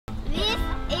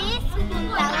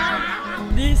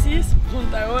is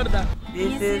Punta Gorda.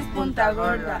 This is Punta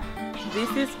Gorda. This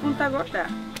is Punta Gorda.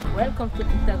 Welcome to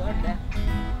Punta Gorda.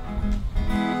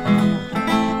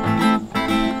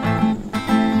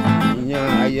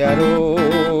 Ayaro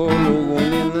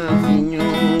lugumina sinyo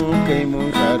kay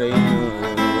monsareno.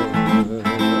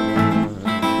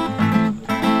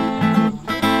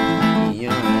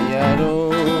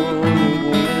 Ayaro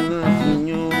lugumina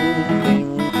sinyo kay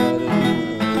monsareno.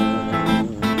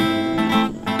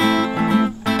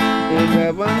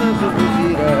 Ekabana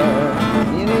supusira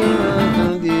nirina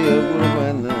sandia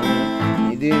burbana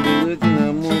idelu tina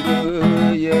muka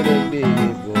yara bego.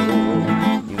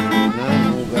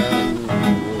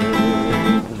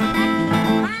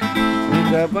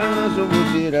 Ekabana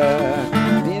supusira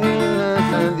nirina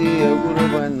sandia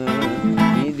burbana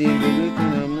idelu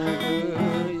tina muka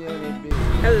yara bego.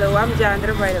 Hello, I'm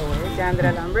Jandra, by the way,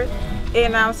 Jandra Lambert,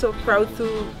 and I'm so proud to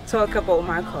talk about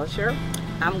my culture.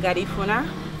 I'm Garifuna.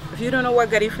 If you don't know what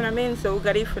Garifuna means, so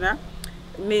Garifuna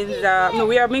means,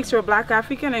 we are a mixture of Black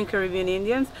African and Caribbean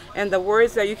Indians, and the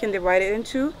words that you can divide it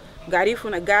into,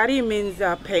 Garifuna. Gari means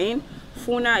pain,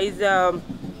 Funa is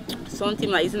something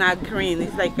that is not green.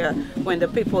 It's like when the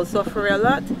people suffer a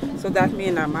lot, so that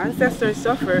means my ancestors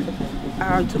suffered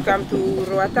to come to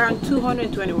Roatan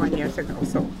 221 years ago.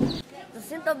 So.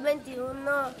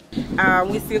 221.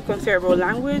 We still conserve our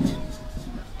language,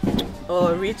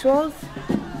 our rituals,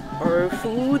 our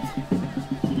food,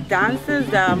 dances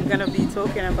that I'm gonna be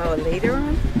talking about later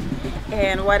on.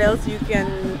 And what else you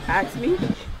can ask me?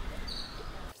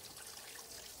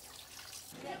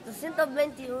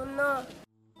 221.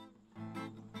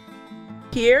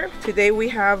 Here today we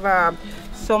have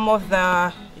some of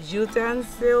the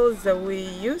utensils that we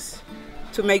use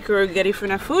to make our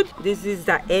Garifuna food. This is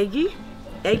the eggy.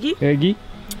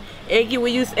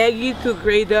 We use eggy to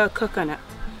grate the coconut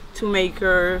to make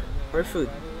our food,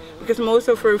 because most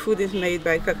of our food is made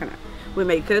by coconut. We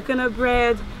make coconut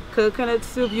bread, coconut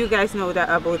soup. You guys know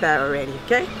about that already,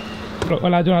 okay?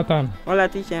 Hola Jonathan. Hola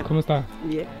teacher. ¿Cómo está?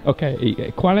 Bien. Okay,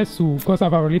 ¿y cuál es su cosa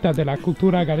favorita de la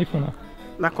cultura garifuna?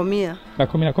 La comida. La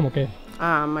comida, ¿cómo qué?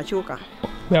 Machuca.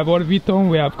 We have Orvito,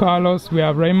 we have Carlos, we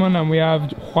have Raymond, and we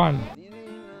have Juan.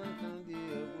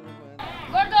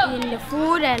 In the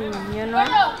food and you know.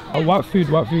 What food?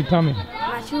 Tell me.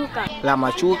 Machuca. La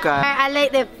machuca. I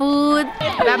like the food.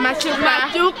 La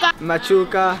machuca.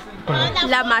 Machuca.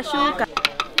 La machuca.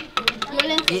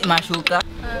 Eat machuca.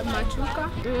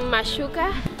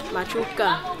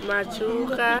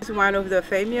 Machuca. It's one of the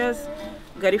famous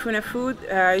Garifuna food.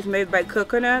 It's made by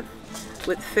coconut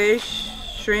with fish,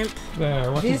 shrimp.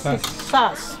 What is This that? is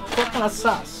sauce, coconut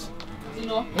sauce. You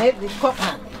know, made with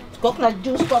coconut. Coconut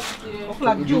juice,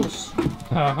 coconut juice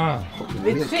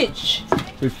with fish.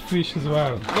 With fish as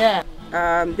well. Yeah.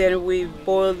 Then we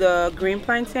boil the green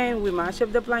plantain. We mash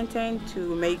up the plantain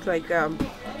to make like how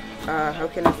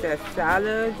can I say, a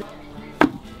salad.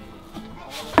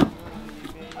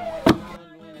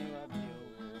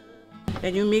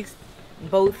 And you mix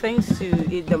both things to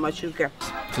eat the machuca.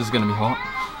 This is gonna be hot.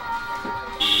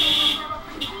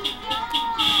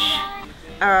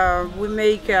 We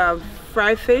make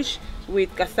fried fish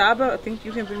with cassava. I think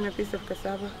you can bring me a piece of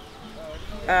cassava.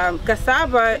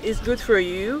 Cassava is good for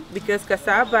you because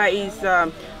cassava is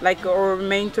like our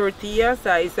main tortillas.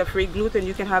 It's a free gluten.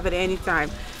 You can have it anytime.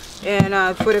 And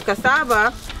for the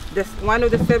cassava, one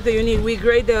of the steps that you need, we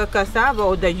grate the cassava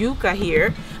or the yuca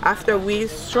here. After we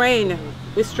strain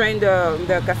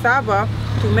the cassava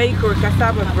to make our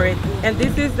cassava bread. And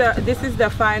this is the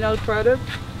final product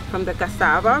from the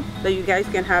cassava that you guys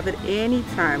can have it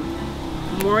anytime,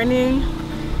 morning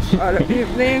or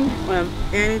evening,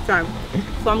 anytime.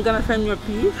 So I'm gonna send you a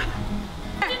piece.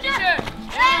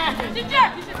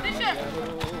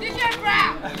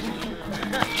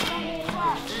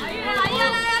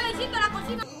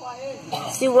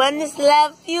 Si one is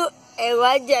love you, and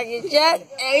one Jackie Chan,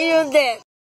 and you dead.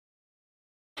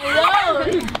 Hello.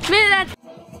 Mira.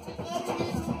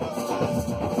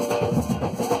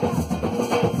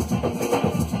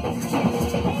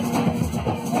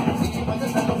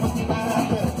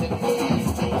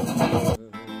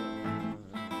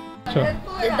 Sure.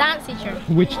 The dance teacher.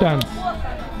 Which dance?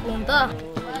 Punta.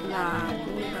 Punta.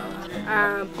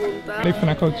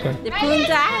 Garifuna culture. The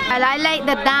punta. I like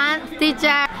the dance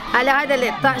teacher. I like how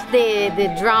they touch the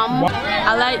drum.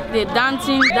 I like the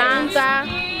dancing. Dancer.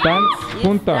 Dance,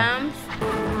 punta. Dance.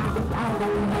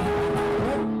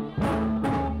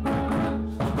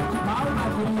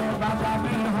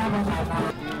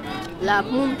 La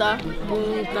punta.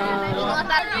 Punta.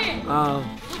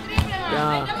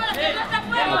 La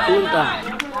punta.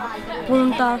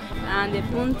 Punta. And the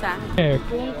punta. Eh,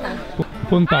 Punta.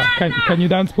 Punta. Can you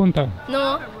dance Punta?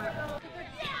 No.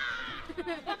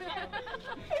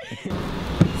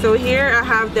 So here I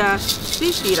have the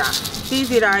sisira.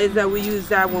 Sisira is that we use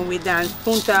that when we dance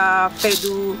Punta,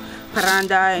 Fedu,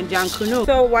 Paranda, and Jankunu.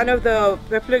 So one of the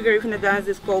popular Garifuna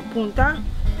dances is called Punta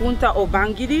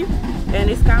Obangiri, and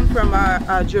it's come from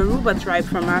a Yoruba tribe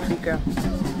from Africa.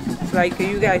 It's like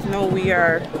you guys know, we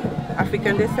are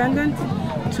African descendants.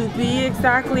 To be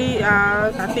exactly,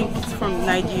 I think it's from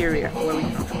Nigeria where we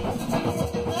come from.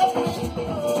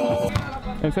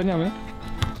 Enséñame.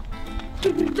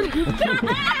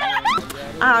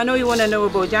 I know you want to know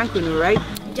about Jankunu, right?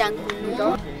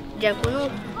 Jankunu.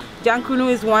 Jankunu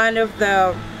is one of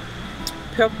the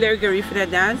popular Garifuna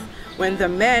dance when the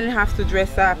men have to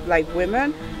dress up like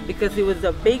women, because it was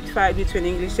a big fight between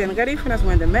English and Garifunas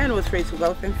when the man was afraid to go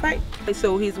out and fight.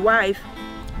 So his wife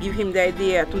gave him the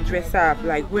idea to dress up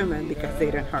like women because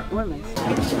they don't hurt women.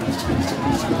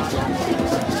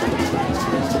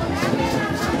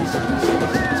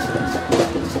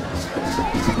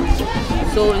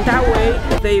 So in that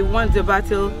way, they won the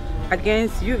battle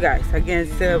against you guys,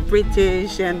 against the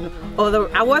British and other.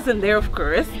 I wasn't there, of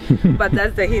course, but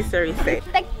that's the history said.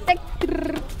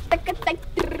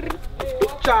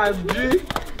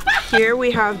 Here we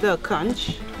have the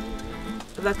conch.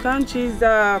 The conch is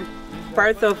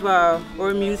part of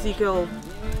our musical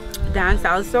dance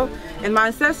also. And my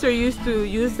ancestor used to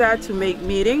use that to make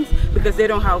meetings because they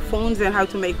don't have phones and how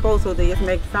to make calls, so they just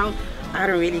make sound. I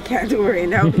don't really can't do it right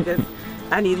now because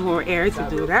I need more air to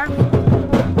do that.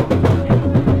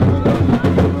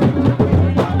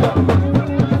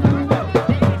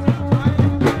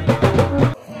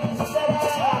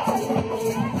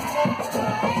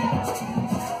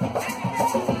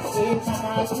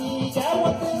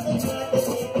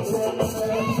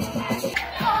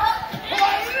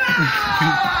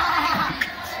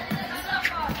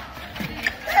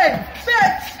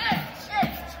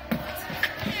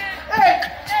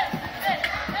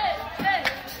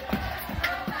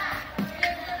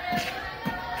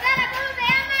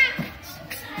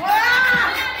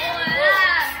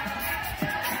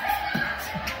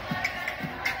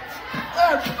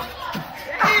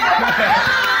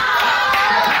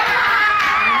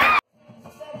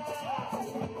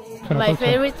 My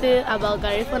favorite thing about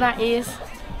Garifuna is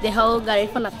the whole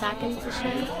Garifuna talking to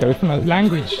share. Garifuna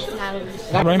language.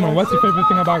 Raymond, what's your favorite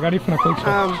thing about Garifuna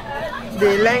culture?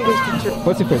 The language teacher.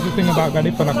 What's your favorite thing about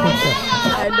Garifuna culture?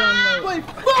 I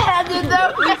don't know.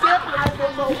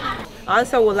 I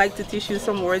also would like to teach you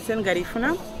some words in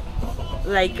Garifuna,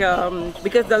 like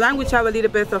because the language have a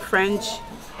little bit of French,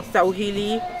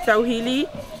 Swahili. Swahili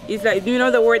is like, do you know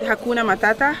the word Hakuna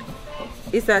Matata?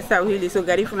 It's a Swahili, so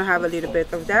Garifuna have a little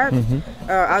bit of that.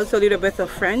 Also a little bit of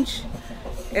French.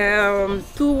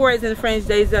 Two words in French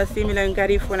that is similar in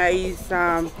Garifuna is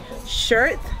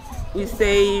shirt, we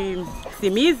say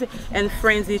chemise, and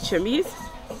French is chemise.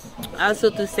 Also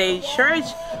to say church,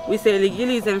 we say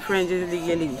l'église, and French is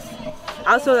l'église.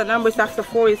 Also the numbers after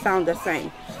 4 sound the same.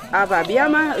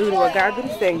 Ababiama,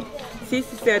 Uruagadru, saying 6,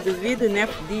 7, 8, 9,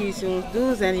 10,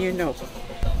 12, and you know.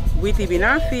 Witi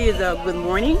Binafi is a good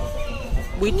morning.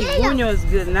 Witi Bunyo is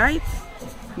good night.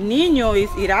 Niño is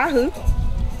Irahu.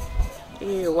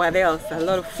 What else? A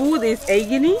lot of food is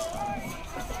Egini.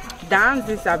 Dance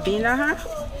is Abinaha.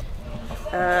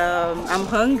 I'm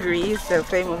hungry. It's a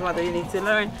famous one that you need to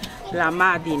learn. La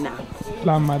Madina.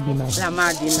 La Madina. La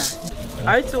Madina.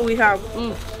 Also we have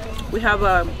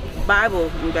a Bible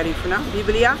in Garifuna,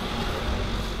 Biblia.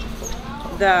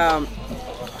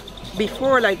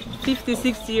 Before like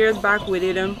 56 years back we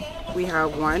didn't. We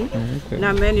have one. Okay.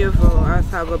 Now many of us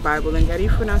have a Bible in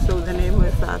Garifuna, so the name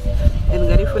is in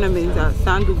Garifuna means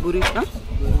Sandu Burika.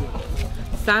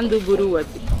 Sandu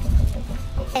Buruwati.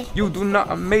 You do not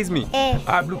amaze me.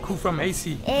 I blew cool from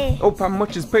AC. Opa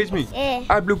muches page me.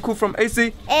 I blew cool from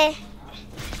AC. Okay.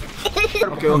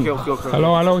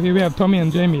 Hello, here we have Tommy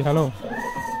and Jamie. Hello.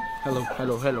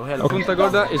 Okay. Punta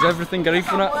Gorda is everything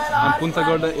Garifuna, and Punta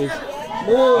Gorda is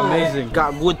amazing.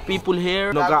 Got good people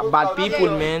here, no got bad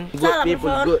people, man. Good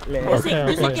people, good, man.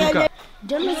 Okay.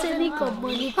 Yo no sé ni cómo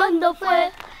ni cuándo fue,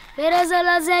 pero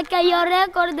solo sé que yo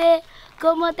recordé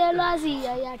cómo te lo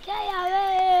hacía y aquella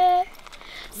vez.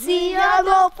 Si yo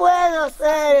no puedo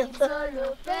ser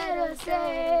solo, pero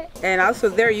sé. And also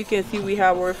there you can see we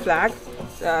have our flag.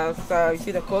 So you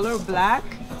see the color black,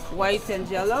 white, and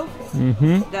yellow.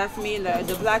 That means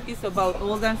the black is about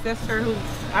old ancestor,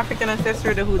 African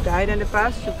ancestor who died in the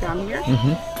past to come here.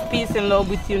 Peace and love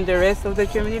between the rest of the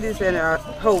communities, and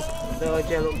hope, the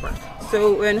yellow part.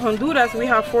 So in Honduras, we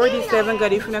have 47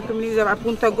 Garifuna communities.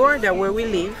 Punta Gorda, where we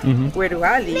live, where do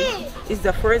I live, is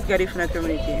the first Garifuna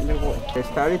community in the world. It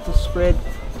started to spread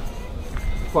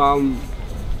from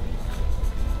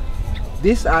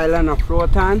this island of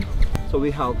Roatan. So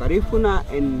we have Garifuna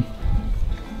in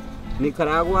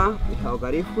Nicaragua, we have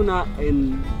Garifuna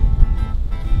in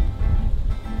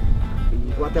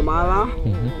Guatemala,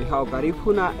 we have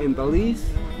Garifuna in Belize,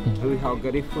 and we have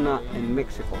Garifuna in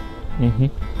Mexico.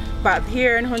 But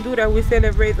here in Honduras, we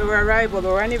celebrate our arrival,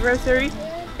 our anniversary,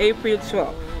 April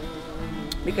 12th,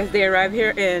 because they arrived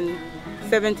here in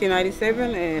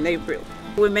 1797 in April.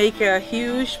 We make a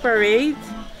huge parade.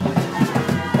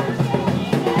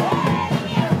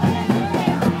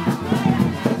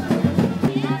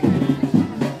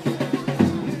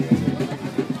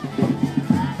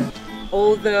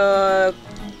 All the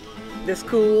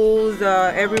schools,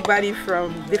 everybody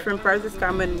from different parts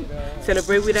come and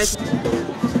celebrate with us.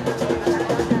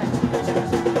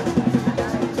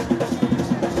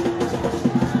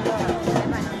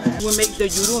 We make the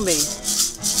jurume.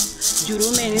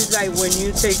 Jurume is like when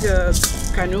you take a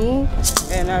canoe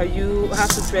and you have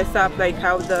to dress up like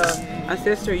how the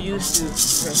ancestors used to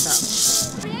dress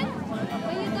up.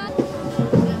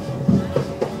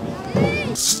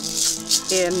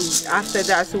 And after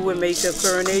that, so we make the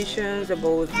coronations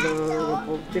about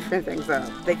different things.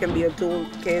 They can be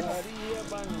adult, kids,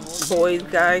 boys,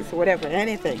 guys, whatever,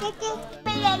 anything.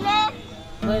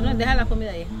 Bueno, deja la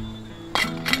comida ahí.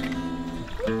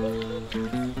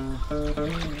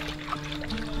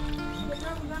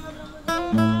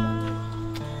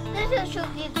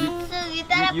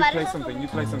 You play something, you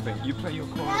play something. You play your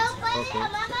cards. Okay.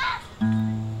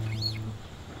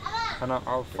 And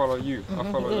I'll follow you.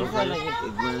 I'll follow you.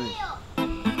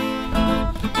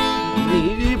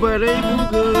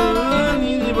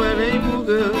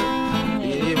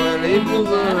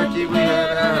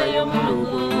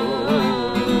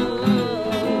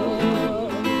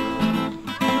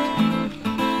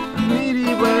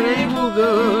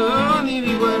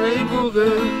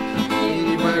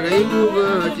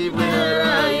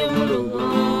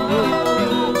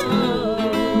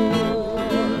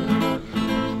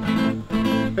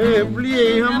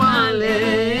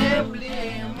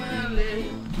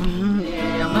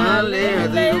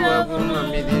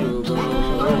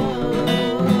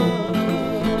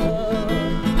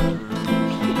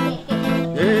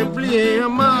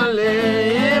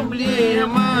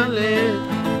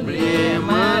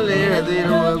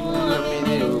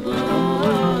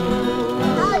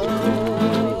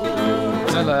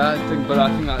 But I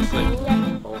think that's like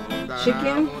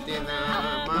Chicken,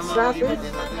 sausage.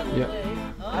 yeah.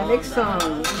 I make some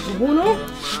zubuno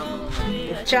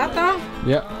with chata.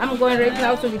 Yeah. I'm going right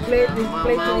now to replace this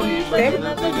plate to the step.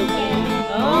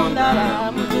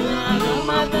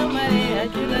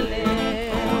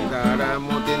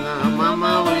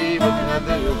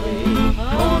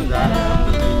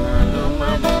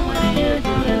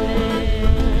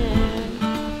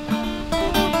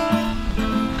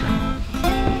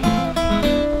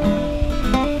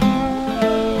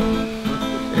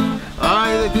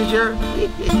 Teacher.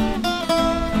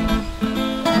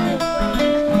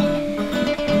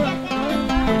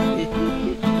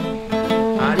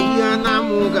 Ariana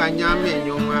muganya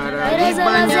menyo mara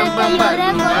ibanya bambara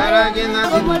mara gena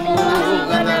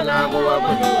gana lago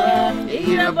abua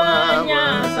ira baba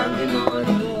sandino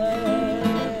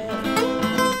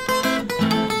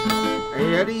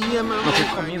 ¿Qué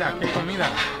comida? ¿Qué comida?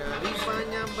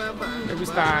 ¿Te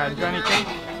gusta Johnny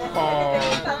Cake o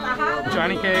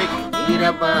Johnny Cake?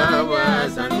 Ira baba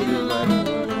sandino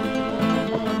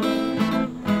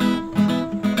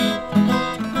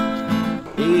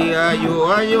ayo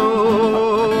ayo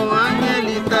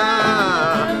Angelita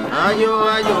ayo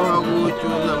ayo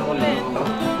aguchu na mulino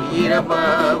ira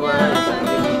baba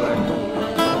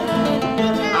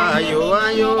ayo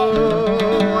ayo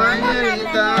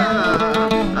Angelita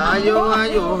ayo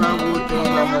ayo aguchu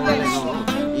na mulino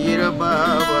ira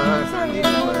baba sandino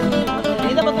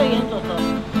Mira para todo esto.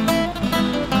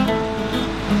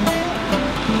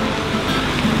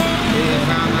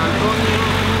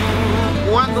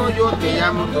 Cuando yo te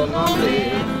llamo tu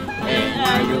nombre,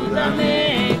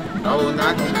 ayúdame a una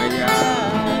allá,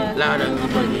 la no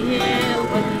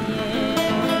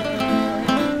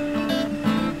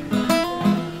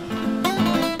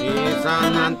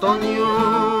San Antonio.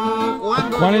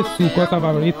 ¿Cuál es su cosa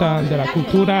favorita de la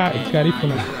cultura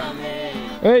garifuna?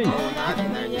 ¡Ey!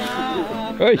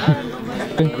 ¡Ey!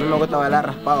 A mí me gusta bailar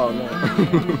raspado, ¿no?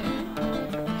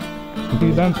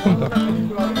 ¿Y dan juntos?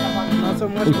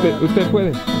 ¿Usted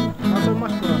puede?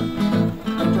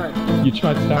 You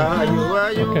tried to start?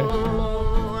 Okay.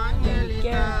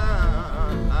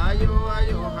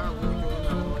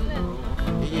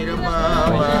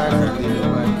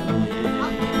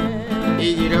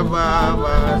 ira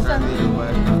baba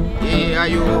sandiluar.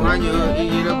 Ayo hanyo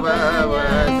ira baba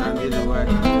sandiluar.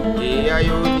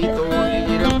 Ayo dito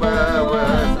ira baba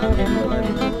sandiluar.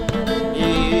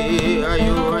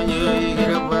 Ayo hanyo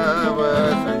ira baba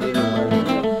sandiluar.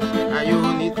 Ayo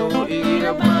dito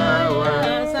ira baba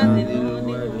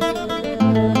sandiluar.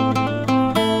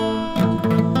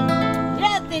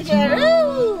 Yeah, teacher.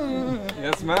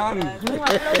 Yes, man.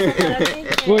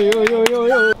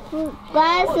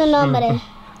 ¿Cuál es su nombre?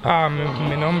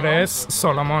 Mi nombre es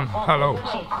Solomon. Hello.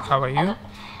 How are you?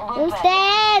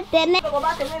 Usted tiene...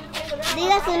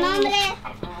 Diga su nombre.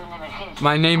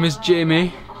 My name is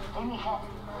Jamie.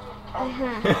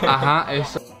 Ajá,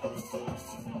 eso.